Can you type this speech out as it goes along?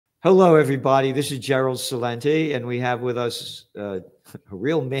Hello, everybody. This is Gerald Celente, and we have with us a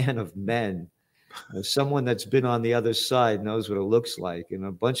real man of men, someone that's been on the other side, knows what it looks like, and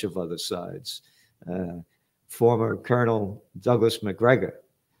a bunch of other sides. Uh, Former Colonel Douglas MacGregor,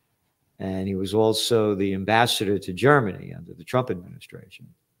 and he was also the ambassador to Germany under the Trump administration.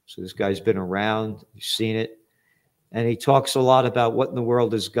 So this guy's been around, he's seen it, and he talks a lot about what in the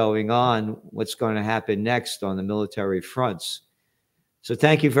world is going on, what's going to happen next on the military fronts. So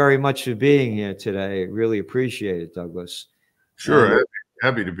thank you very much for being here today. Really appreciate it, Douglas. Sure.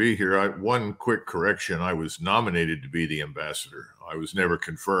 Happy to be here. One quick correction. I was nominated to be the ambassador. I was never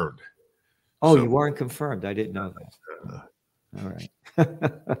confirmed. Oh, so, you weren't confirmed. I didn't know that. All right.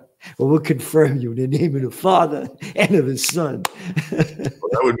 Well, we'll confirm you in the name of the Father and of the Son. Well,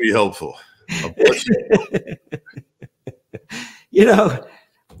 that would be helpful.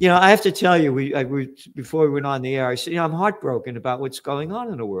 I have to tell you, before we went on the air, I said, I'm heartbroken about what's going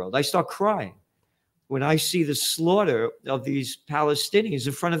on in the world. I start crying when I see the slaughter of these Palestinians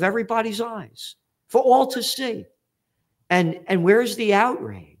in front of everybody's eyes for all to see. And where's the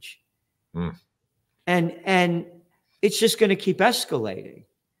outrage? And it's just going to keep escalating.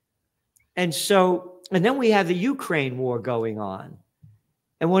 And then we have the Ukraine war going on.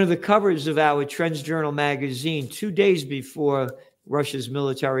 And one of the covers of our Trends Journal magazine, 2 days before Russia's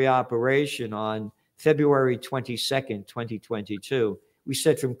military operation on February 22nd, 2022, we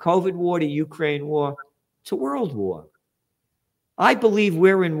said from COVID war to Ukraine war to world war. I believe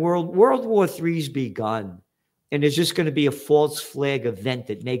we're in World War III's begun, and there's just going to be a false flag event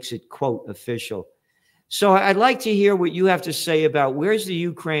that makes it, quote, official. So I'd like to hear what you have to say about where's the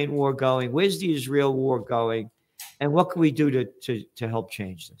Ukraine war going, where's the Israel war going, and what can we do to help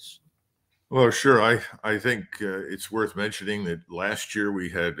change this? Well, sure. I think it's worth mentioning that last year we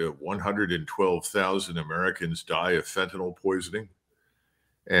had 112,000 Americans die of fentanyl poisoning.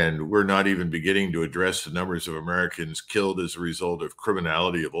 And we're not even beginning to address the numbers of Americans killed as a result of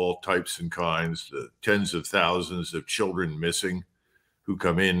criminality of all types and kinds, the tens of thousands of children missing who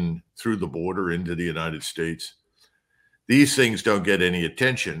come in through the border into the United States. These things don't get any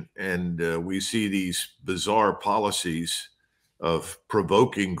attention. And we see these bizarre policies of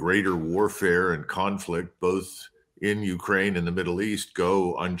provoking greater warfare and conflict, both in Ukraine and the Middle East,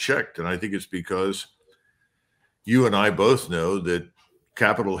 go unchecked. And I think it's because you and I both know that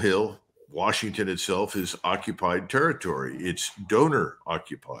Capitol Hill, Washington itself, is occupied territory. It's donor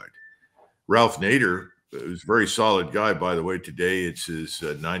occupied. Ralph Nader, who's a very solid guy, by the way, today it's his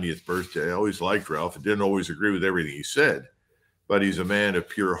 90th birthday. I always liked Ralph. I didn't always agree with everything he said, but he's a man of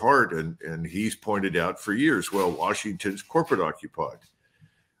pure heart, and he's pointed out for years, well, Washington's corporate occupied.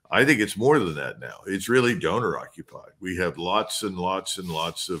 I think it's more than that now. It's really donor occupied. We have lots and lots and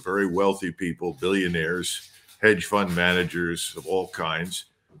lots of very wealthy people, billionaires, hedge fund managers of all kinds,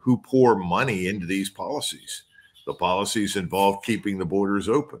 who pour money into these policies. The policies involve keeping the borders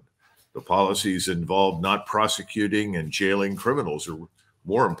open. The policies involve not prosecuting and jailing criminals, or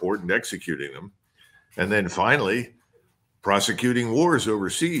more important, executing them. And then finally, prosecuting wars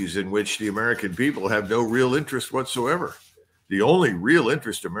overseas in which the American people have no real interest whatsoever. The only real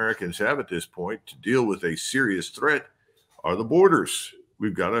interest Americans have at this point to deal with a serious threat are the borders.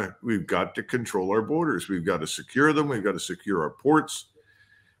 We've got to control our borders. We've got to secure them. We've got to secure our ports.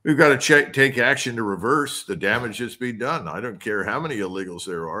 We've got to take action to reverse the damage that's been done. I don't care how many illegals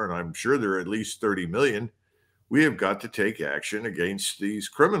there are, and I'm sure there are at least 30 million. We have got to take action against these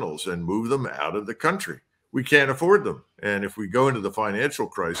criminals and move them out of the country. We can't afford them. And if we go into the financial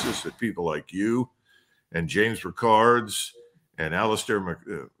crisis that people like you and James Rickards and Alistair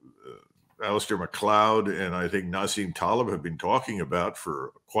McLeod and I think Nassim Taleb have been talking about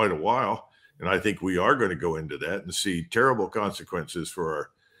for quite a while, and I think we are going to go into that and see terrible consequences for our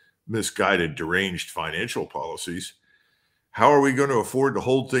misguided, deranged financial policies. How are we going to afford to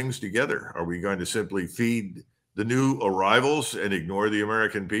hold things together? Are we going to simply feed the new arrivals and ignore the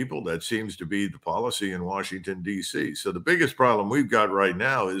American people? That seems to be the policy in Washington, D.C. So the biggest problem we've got right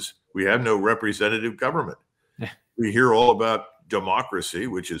now is we have no representative government. We hear all about democracy,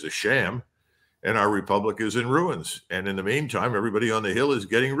 which is a sham, and our republic is in ruins. And in the meantime, everybody on the Hill is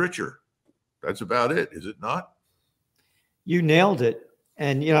getting richer. That's about it, is it not? You nailed it.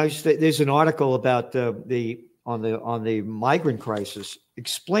 And there's an article about on the migrant crisis,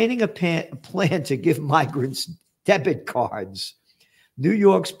 explaining a plan to give migrants debit cards. New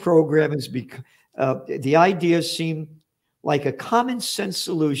York's program has become, the idea seemed like a common sense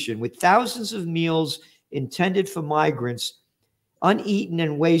solution, with thousands of meals intended for migrants uneaten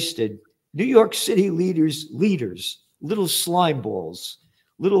and wasted. New York City leaders, little slime balls,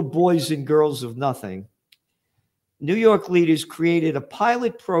 little boys and girls of nothing, New York leaders created a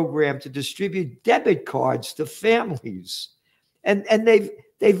pilot program to distribute debit cards to families. And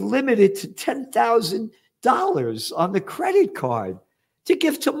they've limited to $10,000 on the credit card to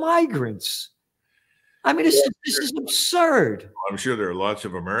give to migrants. I mean, this is absurd. I'm sure there are lots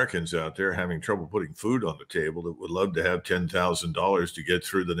of Americans out there having trouble putting food on the table that would love to have $10,000 to get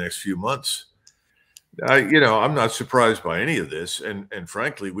through the next few months. I'm not surprised by any of this. And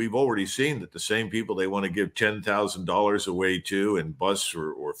frankly, we've already seen that the same people they want to give $10,000 away to and bus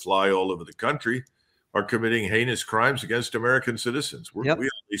or fly all over the country are committing heinous crimes against American citizens. We only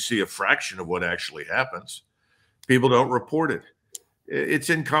see a fraction of what actually happens. People don't report it.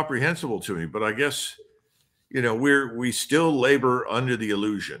 It's incomprehensible to me, but I guess, we still labor under the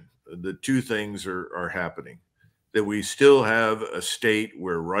illusion that two things are happening, that we still have a state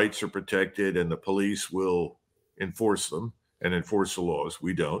where rights are protected and the police will enforce them and enforce the laws.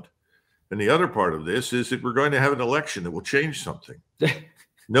 We don't. And the other part of this is that we're going to have an election that will change something.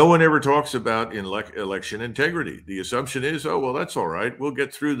 No one ever talks about election integrity. The assumption is, oh, well, that's all right. We'll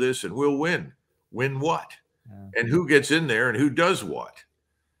get through this and we'll win. Win what? And who gets in there and who does what?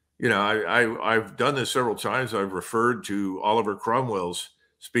 I've done this several times. I've referred to Oliver Cromwell's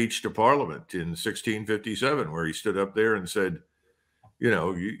speech to Parliament in 1657, where he stood up there and said,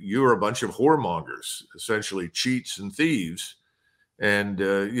 you are a bunch of whoremongers, essentially cheats and thieves. And,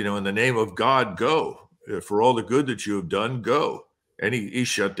 in the name of God, go. For all the good that you have done, go. And he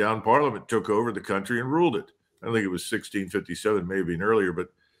shut down Parliament, took over the country and ruled it. I think it was 1657, maybe earlier, but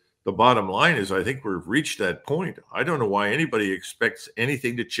the bottom line is I think we've reached that point. I don't know why anybody expects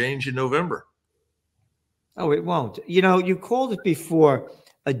anything to change in November. Oh, it won't. You called it before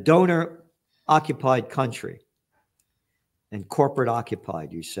a donor-occupied country and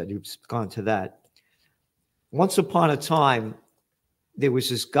corporate-occupied, you said. You've gone to that. Once upon a time, there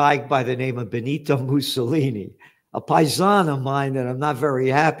was this guy by the name of Benito Mussolini, a paisan of mine that I'm not very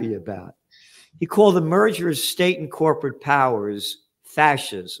happy about. He called the merger of state and corporate powers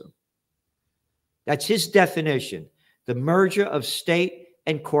fascism. That's his definition, the merger of state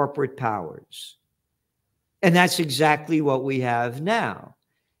and corporate powers. And that's exactly what we have now.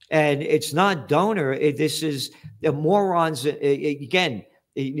 And it's not donor. This is the morons. Again,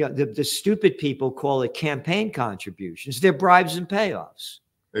 the stupid people call it campaign contributions. They're bribes and payoffs.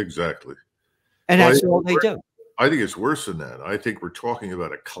 Exactly. And that's all they do. I think it's worse than that. I think we're talking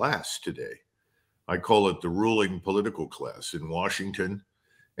about a class today. I call it the ruling political class in Washington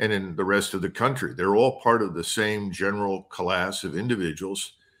and in the rest of the country. They're all part of the same general class of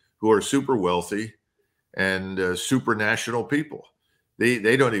individuals who are super wealthy and supranational people.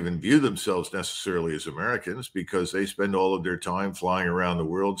 They don't even view themselves necessarily as Americans because they spend all of their time flying around the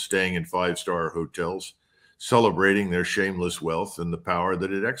world, staying in five-star hotels, celebrating their shameless wealth and the power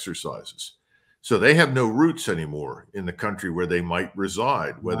that it exercises. So they have no roots anymore in the country where they might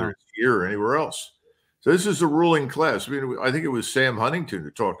reside, whether it's here or anywhere else. So this is a ruling class. I mean, I think it was Sam Huntington who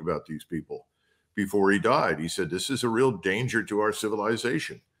talked about these people before he died. He said, this is a real danger to our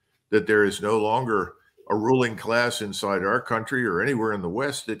civilization, that there is no longer a ruling class inside our country or anywhere in the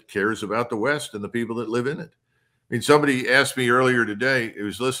West that cares about the West and the people that live in it. I mean, somebody asked me earlier today, I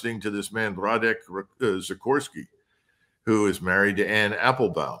was listening to this man, Radek Sikorski, who is married to Anne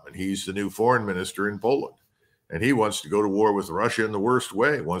Applebaum, and he's the new foreign minister in Poland. And he wants to go to war with Russia in the worst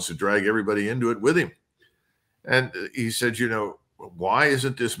way, wants to drag everybody into it with him. And he said, why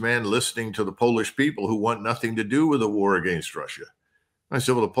isn't this man listening to the Polish people who want nothing to do with the war against Russia? I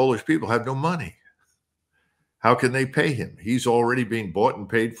said, well, the Polish people have no money. How can they pay him? He's already being bought and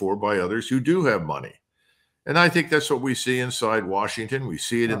paid for by others who do have money. And I think that's what we see inside Washington. We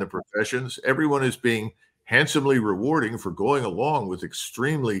see it in the professions. Everyone is being handsomely rewarding for going along with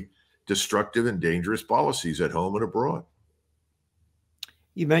extremely destructive and dangerous policies at home and abroad.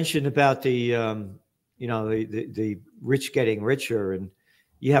 You mentioned about the rich getting richer, and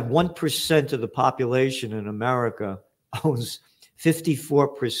you have 1% of the population in America owns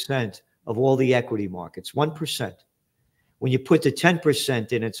 54% of all the equity markets. 1%. When you put the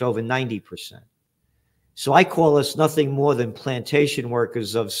 10% in, it's over 90%. So I call us nothing more than plantation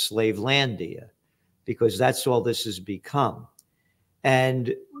workers of Slavelandia, because that's all this has become.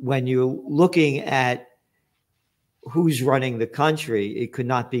 And when you're looking at who's running the country, it could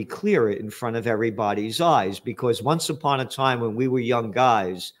not be clearer in front of everybody's eyes, because once upon a time when we were young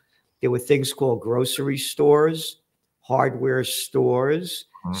guys, there were things called grocery stores, hardware stores,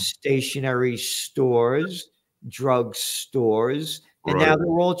 stationery stores, drug stores, and now they're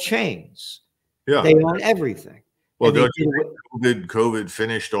all chains. Yeah. They own everything. Well, don't you think COVID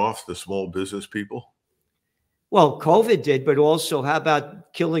finished off the small business people? Well, COVID did, but also how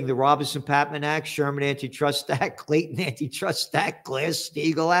about killing the Robinson-Patman Act, Sherman Antitrust Act, Clayton Antitrust Act,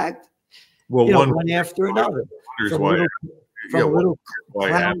 Glass-Steagall Act? Well, One after another. wonders From a why, little, yeah, from a little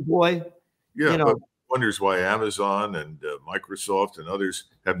clown boy, yeah, but wonders why Amazon and Microsoft and others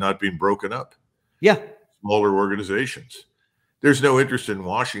have not been broken up. Yeah. Smaller organizations. There's no interest in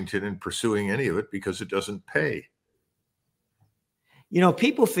Washington in pursuing any of it because it doesn't pay.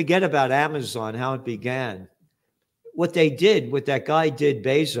 People forget about Amazon, how it began. What they did, what that guy did,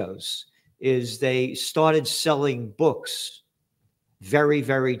 Bezos, is they started selling books very,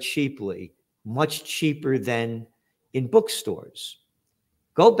 very cheaply, much cheaper than in bookstores.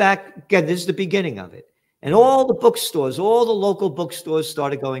 Go back, again, this is the beginning of it. And all the bookstores, all the local bookstores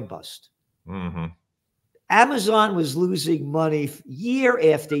started going bust. Mm-hmm. Amazon was losing money year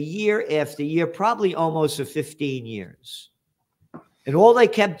after year after year, probably almost for 15 years. And all they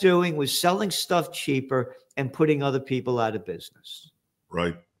kept doing was selling stuff cheaper and putting other people out of business.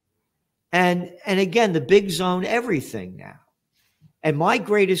 Right. And again, the bigs own everything now. And my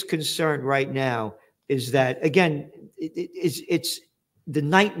greatest concern right now is that, again, it's the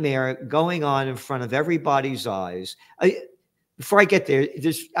nightmare going on in front of everybody's eyes. Before I get there,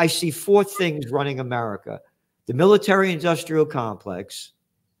 I see four things running America: the military-industrial complex,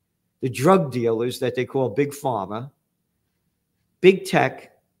 the drug dealers that they call Big Pharma, Big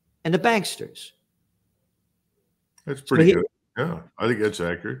Tech, and the banksters. That's pretty good. Yeah, I think that's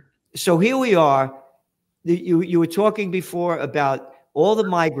accurate. So here we are. You were talking before about all the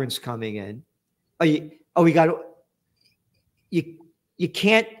migrants coming in. You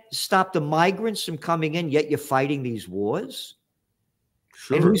can't stop the migrants from coming in, yet you're fighting these wars.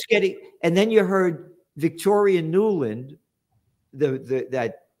 Sure. And who's getting? And then you heard Victoria Nuland,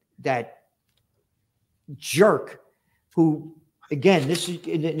 that jerk, who, again, this is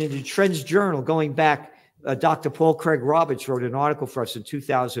in the Trends Journal going back. Dr. Paul Craig Roberts wrote an article for us in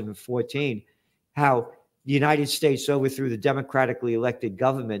 2014, how the United States overthrew the democratically elected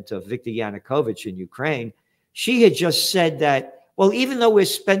government of Viktor Yanukovych in Ukraine. She had just said that, well, even though we're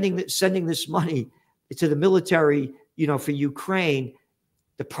sending this money to the military, for Ukraine,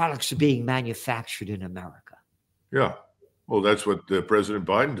 the products are being manufactured in America. Yeah. Well, that's what President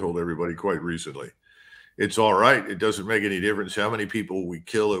Biden told everybody quite recently. It's all right. It doesn't make any difference how many people we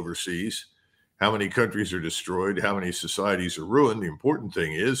kill overseas, how many countries are destroyed, how many societies are ruined. The important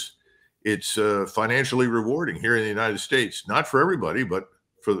thing is it's financially rewarding here in the United States, not for everybody, but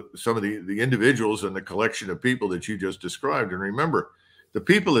for some of the individuals and the collection of people that you just described. And remember, the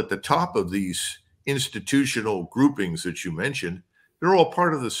people at the top of these institutional groupings that you mentioned, they're all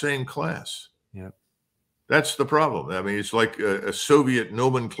part of the same class. Yeah. That's the problem. I mean, it's like a Soviet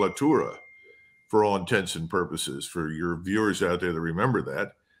nomenclatura for all intents and purposes, for your viewers out there that remember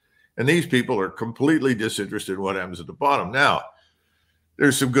that. And these people are completely disinterested in what happens at the bottom. Now,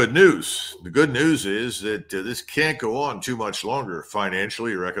 there's some good news. The good news is that this can't go on too much longer,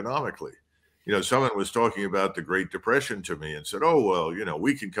 financially or economically. Someone was talking about the Great Depression to me and said, oh, well,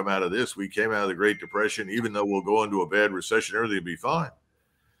 we can come out of this. We came out of the Great Depression, even though we'll go into a bad recession, everything will be fine.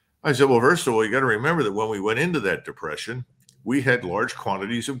 I said, well, first of all, you got to remember that when we went into that depression, we had large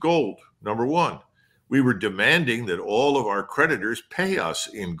quantities of gold. Number one, we were demanding that all of our creditors pay us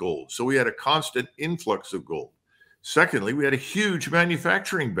in gold. So we had a constant influx of gold. Secondly, we had a huge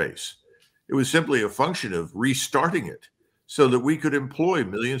manufacturing base. It was simply a function of restarting it so that we could employ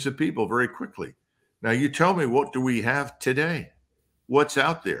millions of people very quickly. Now, you tell me, what do we have today? What's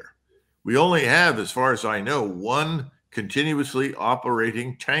out there? We only have, as far as I know, one continuously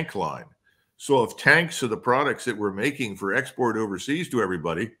operating tank line. So if tanks are the products that we're making for export overseas to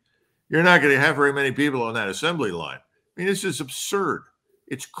everybody, you're not going to have very many people on that assembly line. I mean, this is absurd.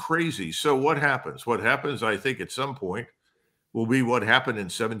 It's crazy. So what happens? What happens, I think, at some point will be what happened in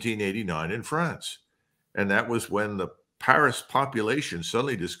 1789 in France. And that was when the Paris population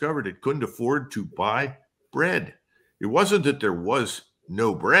suddenly discovered it couldn't afford to buy bread. It wasn't that there was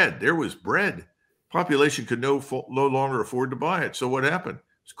no bread. There was bread. Population could no longer afford to buy it. So what happened?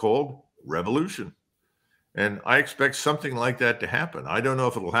 It's called revolution. And I expect something like that to happen. I don't know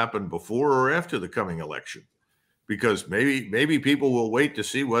if it'll happen before or after the coming election, because maybe people will wait to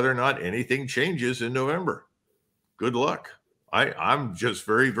see whether or not anything changes in November. Good luck. I'm just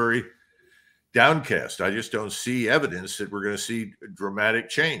very, very downcast. I just don't see evidence that we're going to see dramatic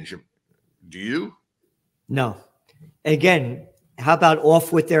change. Do you? No. Again, how about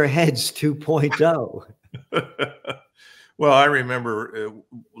off with their heads 2.0? Well, I remember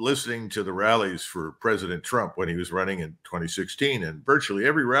listening to the rallies for President Trump when he was running in 2016, and virtually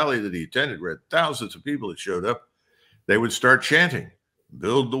every rally that he attended, we had thousands of people that showed up. They would start chanting,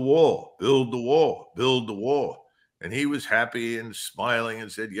 build the wall, build the wall, build the wall. And he was happy and smiling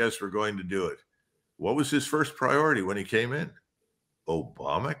and said, yes, we're going to do it. What was his first priority when he came in?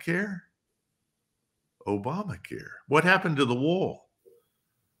 Obamacare? Obamacare. What happened to the wall?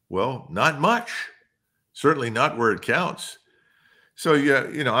 Well, not much. Certainly not where it counts. So, yeah,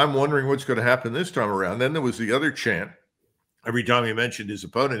 I'm wondering what's going to happen this time around. Then there was the other chant. Every time he mentioned his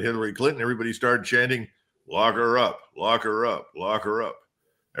opponent, Hillary Clinton, everybody started chanting, lock her up, lock her up, lock her up.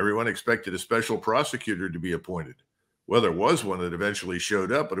 Everyone expected a special prosecutor to be appointed. Well, there was one that eventually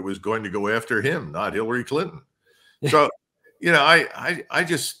showed up, but it was going to go after him, not Hillary Clinton. So,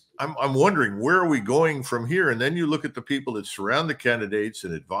 I'm wondering, where are we going from here? And then you look at the people that surround the candidates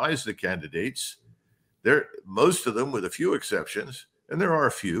and advise the candidates. Most of them, with a few exceptions, and there are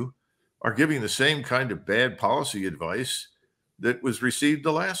a few, are giving the same kind of bad policy advice that was received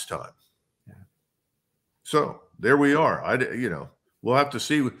the last time. Yeah. So there we are. We'll have to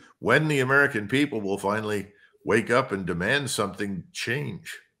see when the American people will finally wake up and demand something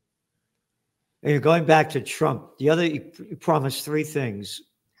change. And you're going back to Trump. He promised three things: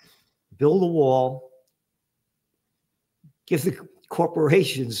 build a wall, give the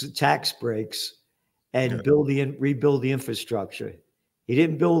corporations tax breaks, and rebuild the infrastructure. He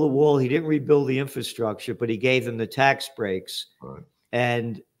didn't build the wall. He didn't rebuild the infrastructure, but he gave them the tax breaks. Right.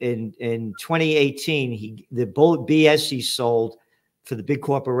 And in 2018, the BS he sold for the big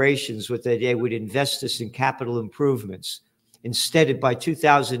corporations was that they would invest this in capital improvements. Instead, by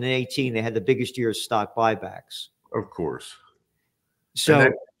 2018, they had the biggest year of stock buybacks. Of course. So and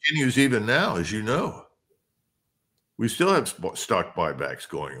that continues even now, as you know. We still have stock buybacks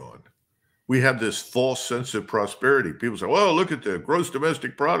going on. We have this false sense of prosperity. People say, well, look at the gross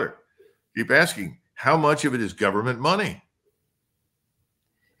domestic product. Keep asking, how much of it is government money?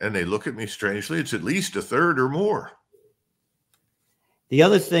 And they look at me strangely. It's at least a third or more. The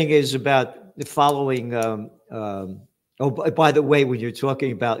other thing is about the following. By the way, when you're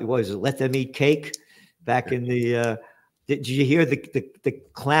talking about, what is it, let them eat cake? Back in the, did you hear the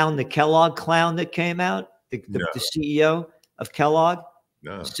clown, the Kellogg clown that came out? The CEO of Kellogg?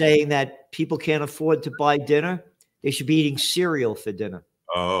 No. Saying that people can't afford to buy dinner. They should be eating cereal for dinner.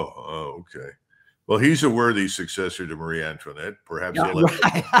 Oh, okay. Well, he's a worthy successor to Marie Antoinette. Perhaps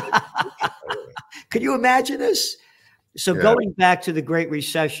right. Could you imagine this? So going back to the Great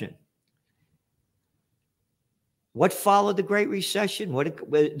Recession, what followed the Great Recession?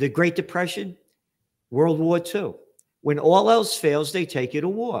 The Great Depression? World War II. When all else fails, they take you to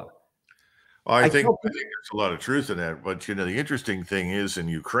war. I think there's a lot of truth in that. But, the interesting thing is in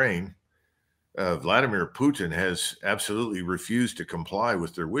Ukraine, Vladimir Putin has absolutely refused to comply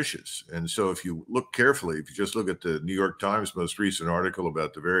with their wishes. And so if you look carefully, if you just look at the New York Times most recent article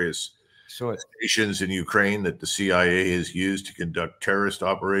about the various stations in Ukraine that the CIA has used to conduct terrorist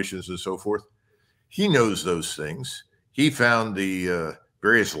operations and so forth, he knows those things. He found the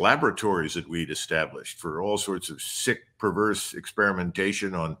various laboratories that we'd established for all sorts of sick, perverse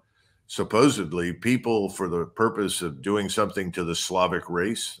experimentation on supposedly people for the purpose of doing something to the Slavic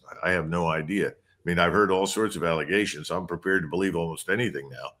race. I have no idea. I mean, I've heard all sorts of allegations. I'm prepared to believe almost anything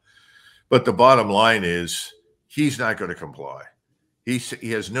now. But the bottom line is he's not going to comply. He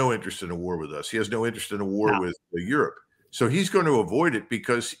has no interest in a war with us. He has no interest in a war with Europe. So he's going to avoid it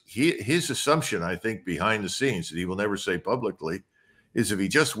because his assumption, I think, behind the scenes, that he will never say publicly, is if he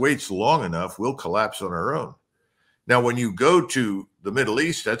just waits long enough, we'll collapse on our own. Now, when you go to the Middle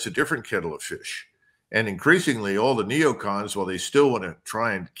East, that's a different kettle of fish. And increasingly, all the neocons, while they still want to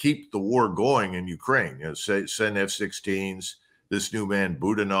try and keep the war going in Ukraine, send F-16s, this new man,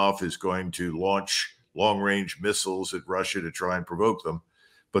 Budanov, is going to launch long-range missiles at Russia to try and provoke them.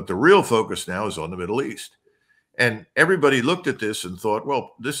 But the real focus now is on the Middle East. And everybody looked at this and thought,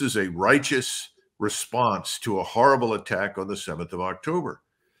 well, this is a righteous response to a horrible attack on the 7th of October.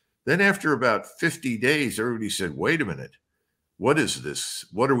 Then after about 50 days, everybody said, wait a minute, what is this?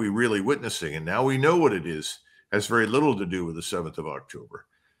 What are we really witnessing? And now we know what it is. It has very little to do with the 7th of October.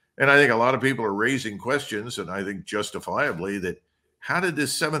 And I think a lot of people are raising questions, and I think justifiably, that how did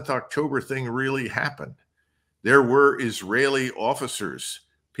this 7th October thing really happen? There were Israeli officers,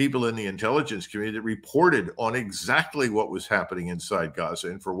 people in the intelligence community, that reported on exactly what was happening inside Gaza.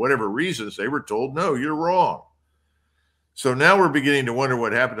 And for whatever reasons, they were told, no, you're wrong. So now we're beginning to wonder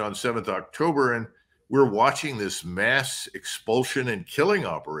what happened on 7th October, and we're watching this mass expulsion and killing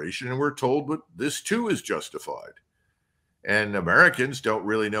operation, and we're told that this too is justified. And Americans don't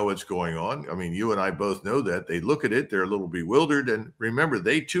really know what's going on. I mean, you and I both know that. They look at it, they're a little bewildered, and remember,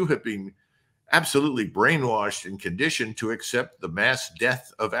 they too have been absolutely brainwashed and conditioned to accept the mass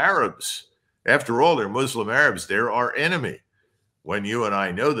death of Arabs. After all, they're Muslim Arabs. They're our enemy. when you and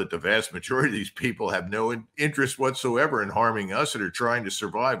I know that the vast majority of these people have no interest whatsoever in harming us and are trying to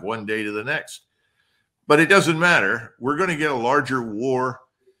survive one day to the next. But it doesn't matter. We're going to get a larger war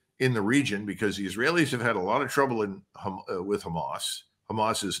in the region because the Israelis have had a lot of trouble with Hamas.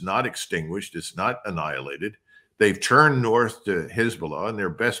 Hamas is not extinguished. It's not annihilated. They've turned north to Hezbollah, and their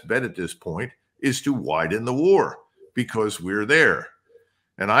best bet at this point is to widen the war because we're there.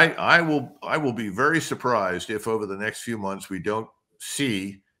 And I will be very surprised if over the next few months we don't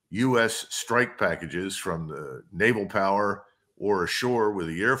see U.S. strike packages from the naval power or ashore with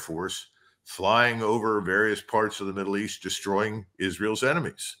the Air Force flying over various parts of the Middle East, destroying Israel's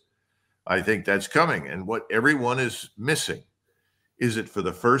enemies. I think that's coming. And what everyone is missing is that for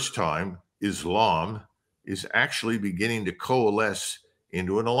the first time, Islam is actually beginning to coalesce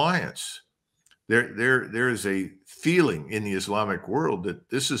into an alliance. There is a feeling in the Islamic world that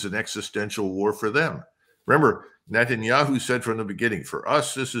this is an existential war for them. Remember, Netanyahu said from the beginning, for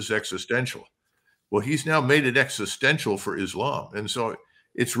us, this is existential. Well, he's now made it existential for Islam. And so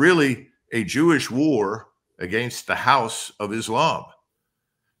it's really a Jewish war against the house of Islam.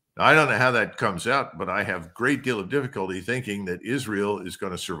 Now, I don't know how that comes out, but I have a great deal of difficulty thinking that Israel is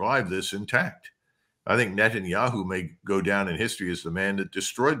going to survive this intact. I think Netanyahu may go down in history as the man that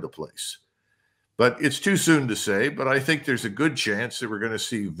destroyed the place. But it's too soon to say, but I think there's a good chance that we're going to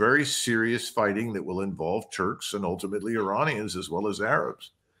see very serious fighting that will involve Turks and ultimately Iranians as well as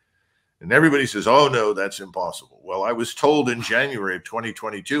Arabs. And everybody says, oh, no, that's impossible. Well, I was told in January of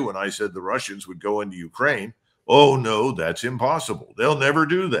 2022 when I said the Russians would go into Ukraine, oh, no, that's impossible. They'll never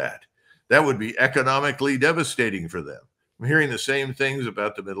do that. That would be economically devastating for them. I'm hearing the same things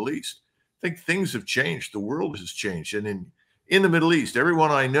about the Middle East. I think things have changed. The world has changed. And in the Middle East,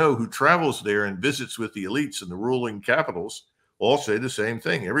 everyone I know who travels there and visits with the elites and the ruling capitals all say the same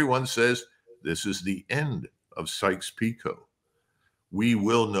thing. Everyone says, this is the end of Sykes-Picot. We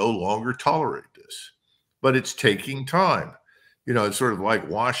will no longer tolerate this. But it's taking time. You know, it's sort of like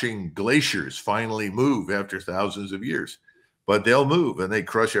watching glaciers finally move after thousands of years. But they'll move, and they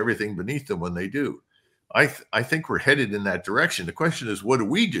crush everything beneath them when they do. I think we're headed in that direction. The question is, what do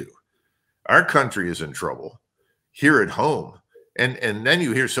we do? Our country is in trouble here at home. And then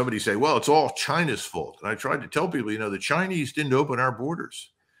you hear somebody say, well, it's all China's fault. And I tried to tell people, you know, the Chinese didn't open our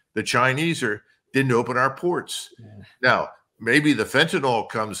borders. The Chinese didn't open our ports. Yeah. Now, maybe the fentanyl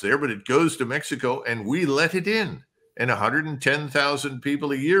comes there, but it goes to Mexico and we let it in. And 110,000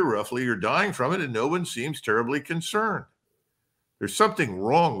 people a year roughly are dying from it, and no one seems terribly concerned. There's something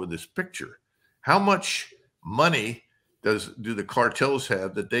wrong with this picture. How much money do the cartels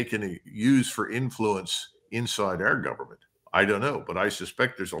have that they can use for influence inside our government? I don't know, but I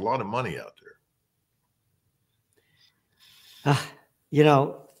suspect there's a lot of money out there. You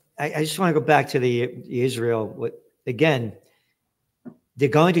know, I just want to go back to the Israel. Again, they're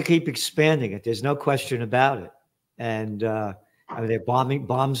going to keep expanding it. There's no question about it. And I mean, they're bombing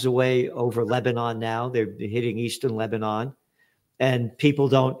bombs away over Lebanon now. They're hitting eastern Lebanon. And people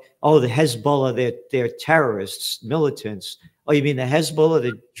don't, oh, the Hezbollah, they're terrorists, militants. Oh, you mean the Hezbollah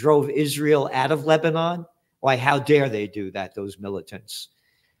that drove Israel out of Lebanon? Why, how dare they do that, those militants?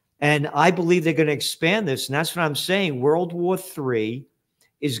 And I believe they're going to expand this. And that's what I'm saying. World War III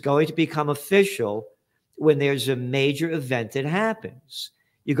is going to become official when there's a major event that happens.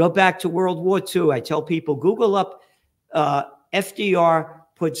 You go back to World War II. I tell people, Google up FDR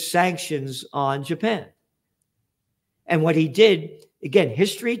put sanctions on Japan. And what he did, again,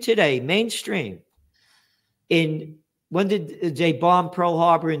 History Today, mainstream. When did they bomb Pearl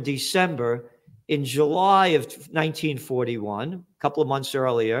Harbor? In December? In July of 1941, a couple of months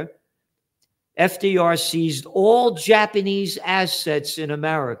earlier, FDR seized all Japanese assets in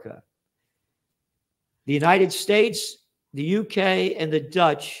America. The United States, the UK, and the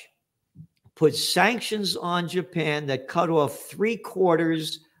Dutch put sanctions on Japan that cut off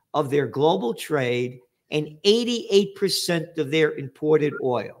 3/4 of their global trade and 88% of their imported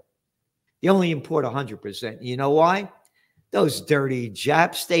oil. They only import 100%. You know why? Those dirty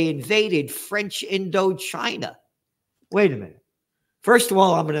Japs, they invaded French Indochina. Wait a minute. First of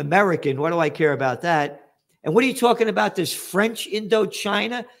all, I'm an American. What do I care about that? And what are you talking about, this French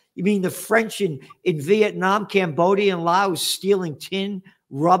Indochina? You mean the French in Vietnam, Cambodia, and Laos stealing tin,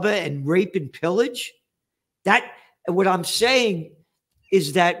 rubber, and rape and pillage? What I'm saying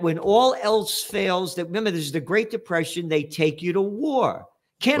is that when all else fails, that remember, this is the Great Depression, they take you to war.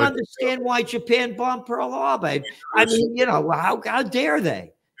 Can't understand why Japan bombed Pearl Harbor. I mean, you know, how dare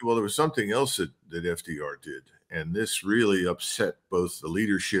they? Well, there was something else that FDR did, and this really upset both the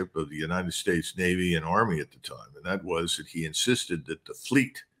leadership of the United States Navy and Army at the time, and that was that he insisted that the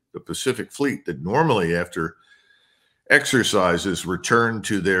fleet, the Pacific Fleet, that normally after exercises returned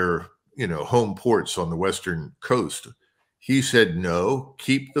to their, home ports on the Western coast, he said, no,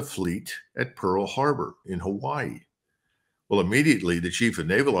 keep the fleet at Pearl Harbor in Hawaii. Well, immediately the chief of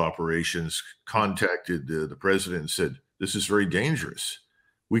naval operations contacted the president and said, this is very dangerous.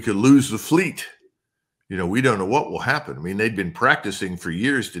 We could lose the fleet. We don't know what will happen. I mean, they'd been practicing for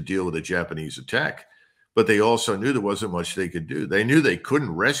years to deal with a Japanese attack, but they also knew there wasn't much they could do. They knew they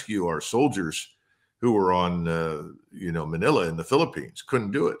couldn't rescue our soldiers who were on, Manila in the Philippines.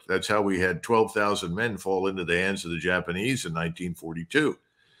 Couldn't do it. That's how we had 12,000 men fall into the hands of the Japanese in 1942.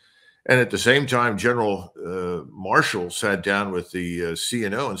 And at the same time, General Marshall sat down with the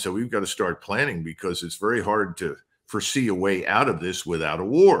CNO and said, we've got to start planning because it's very hard to foresee a way out of this without a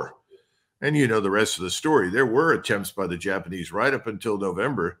war. And you know the rest of the story. There were attempts by the Japanese right up until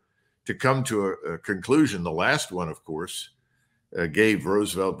November to come to a conclusion. The last one, of course, gave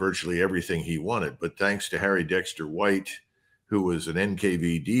Roosevelt virtually everything he wanted. But thanks to Harry Dexter White, who was an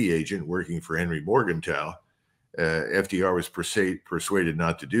NKVD agent working for Henry Morgenthau, FDR was persuaded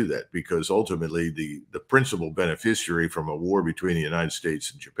not to do that because ultimately the principal beneficiary from a war between the United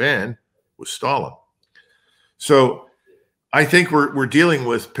States and Japan was Stalin. So I think we're dealing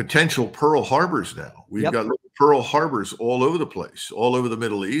with potential Pearl Harbors now. We've got little Pearl Harbors all over the place, all over the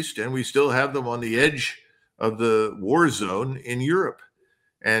Middle East, and we still have them on the edge of the war zone in Europe.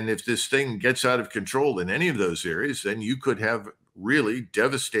 And if this thing gets out of control in any of those areas, then you could have really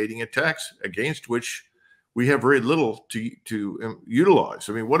devastating attacks against which we have very little to utilize.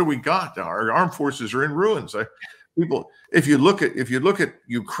 I mean, what do we got? Our armed forces are in ruins. If you look at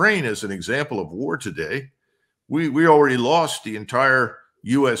Ukraine as an example of war today, we already lost the entire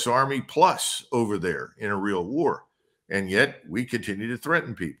U.S. Army plus over there in a real war. And yet we continue to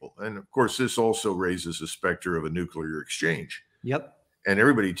threaten people. And of course, this also raises the specter of a nuclear exchange. Yep. And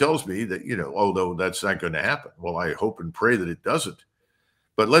everybody tells me that, although that's not going to happen. Well, I hope and pray that it doesn't.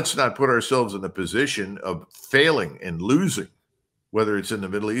 But let's not put ourselves in a position of failing and losing, whether it's in the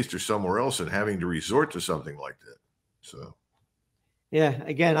Middle East or somewhere else, and having to resort to something like that. So. Yeah,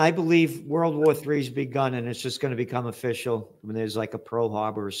 again, I believe World War III has begun, and it's just going to become official when there's like a Pearl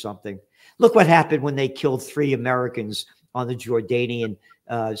Harbor or something. Look what happened when they killed 3 Americans on the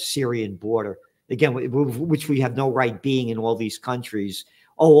Jordanian-Syrian border. Again, which we have no right being in all these countries.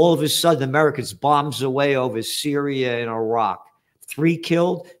 Oh, all of a sudden, Americans bombs away over Syria and Iraq. 3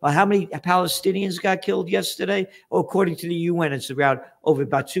 killed. How many Palestinians got killed yesterday? Oh, according to the UN, it's over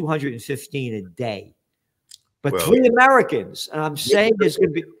about 215 a day. But 3 Americans, and I'm saying there's going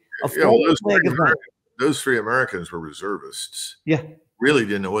to be a false flag event. Those 3 Americans were reservists. Yeah. Really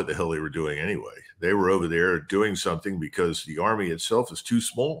didn't know what the hell they were doing anyway. They were over there doing something because the Army itself is too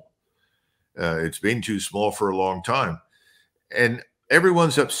small. It's been too small for a long time. And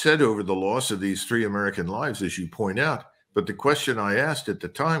everyone's upset over the loss of these 3 American lives, as you point out. But the question I asked at the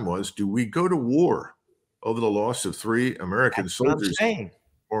time was, do we go to war over the loss of 3 American soldiers on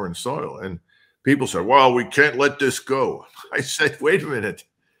foreign soil? And people say, well, we can't let this go. I said, wait a minute,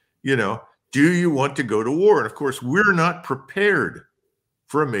 do you want to go to war? And of course, we're not prepared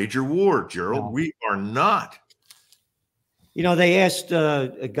for a major war, Gerald. No. We are not. They asked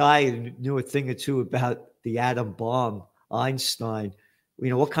a guy who knew a thing or two about the atom bomb, Einstein,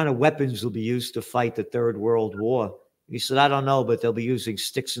 what kind of weapons will be used to fight the Third World War? He said, I don't know, but they'll be using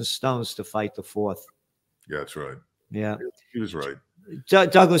sticks and stones to fight the fourth. Yeah, that's right. Yeah. He was right.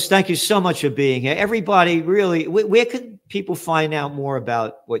 Douglas, thank you so much for being here. Everybody, really, where can people find out more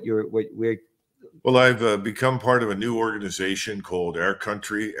about what we're? Well, I've become part of a new organization called Our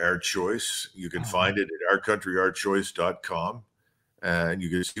Country, Our Choice. You can find it at ourcountryourchoice.com, and you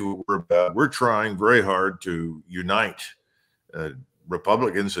can see what we're about. We're trying very hard to unite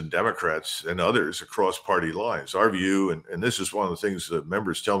Republicans and Democrats and others across party lines. Our view, and this is one of the things that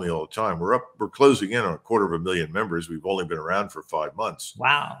members tell me all the time, we're closing in on 250,000 members. We've only been around for 5 months.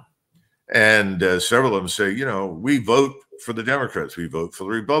 Wow. And several of them say, we vote for the Democrats, we vote for the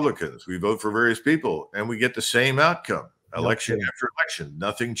Republicans, we vote for various people, and we get the same outcome, election after election.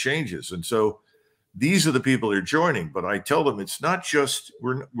 Nothing changes. And so these are the people who are joining. But I tell them it's not just,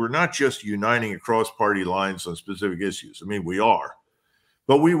 we're not just uniting across party lines on specific issues. I mean, we are.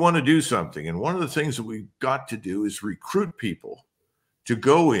 But we want to do something. And one of the things that we've got to do is recruit people to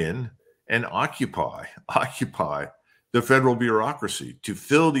go in and occupy the federal bureaucracy, to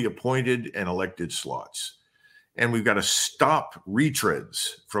fill the appointed and elected slots. And we've got to stop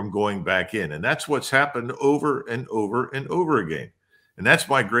retreads from going back in. And that's what's happened over and over and over again. And that's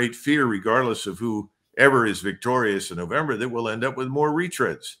my great fear, regardless of whoever is victorious in November, that we'll end up with more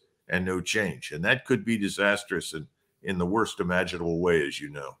retreads and no change. And that could be disastrous in the worst imaginable way, as you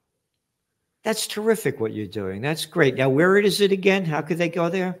know. That's terrific what you're doing. That's great. Now, where is it again? How could they go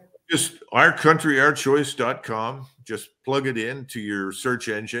there? Just ourcountryourchoice.com. Just plug it in to your search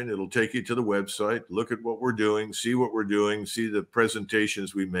engine. It'll take you to the website. Look at what we're doing, see what we're doing, see the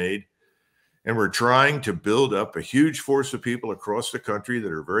presentations we made. And we're trying to build up a huge force of people across the country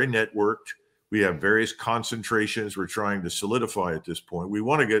that are very networked. We have various concentrations we're trying to solidify at this point. We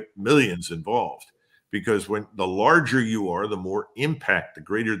want to get millions involved, because when the larger you are, the more impact, the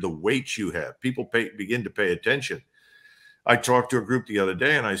greater the weight you have. People begin to pay attention. I talked to a group the other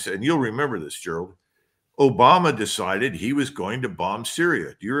day and I said, and you'll remember this, Gerald, Obama decided he was going to bomb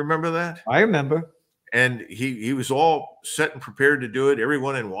Syria. Do you remember that? I remember. And he was all set and prepared to do it.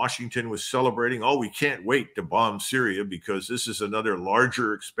 Everyone in Washington was celebrating. Oh, we can't wait to bomb Syria because this is another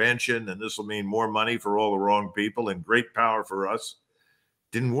larger expansion and this will mean more money for all the wrong people and great power for us.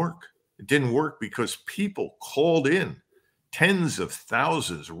 Didn't work. It didn't work because people called in, tens of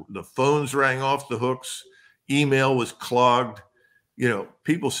thousands. The phones rang off the hooks. Email was clogged. You know,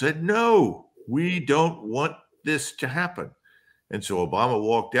 people said, no, we don't want this to happen. And so Obama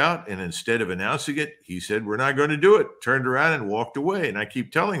walked out, and instead of announcing it, he said, we're not going to do it, turned around and walked away. And I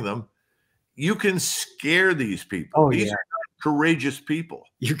keep telling them, you can scare these people. These are not courageous people.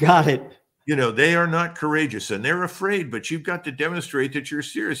 You got it. You know, they are not courageous and they're afraid, but you've got to demonstrate that you're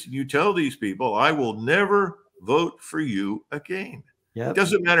serious. You tell these people, I will never vote for you again. It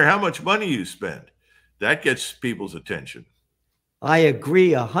doesn't matter how much money you spend. That gets people's attention. I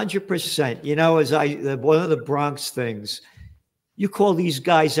agree 100%. You know, as one of the Bronx things, you call these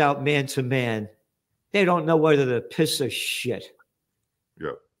guys out man to man, they don't know whether to piss or shit.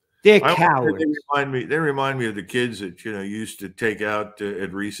 Yeah. They're cowards. They remind me of the kids that, you know, used to take out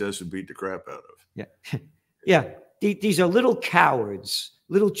at recess and beat the crap out of. Yeah. Yeah. These are little cowards,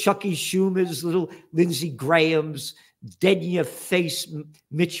 little Chucky Schumers, little Lindsey Grahams, dead in your face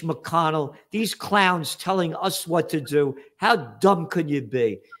Mitch McConnell, these clowns telling us what to do. How dumb could you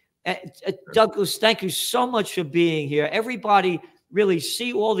be? Douglas, thank you so much for being here. Everybody really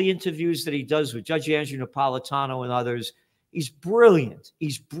see all the interviews that he does with Judge Andrew Napolitano and others. He's brilliant.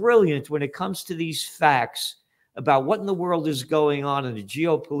 He's brilliant when it comes to these facts about what in the world is going on in the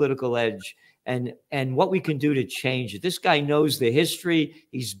geopolitical edge and what we can do to change it. This guy knows the history.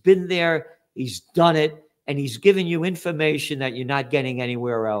 He's been there. He's done it. And he's giving you information that you're not getting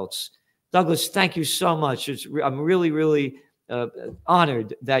anywhere else. Douglas, thank you so much. I'm really, really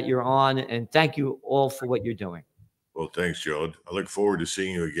honored that you're on, and thank you all for what you're doing. Well, thanks, Joe. I look forward to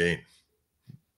seeing you again.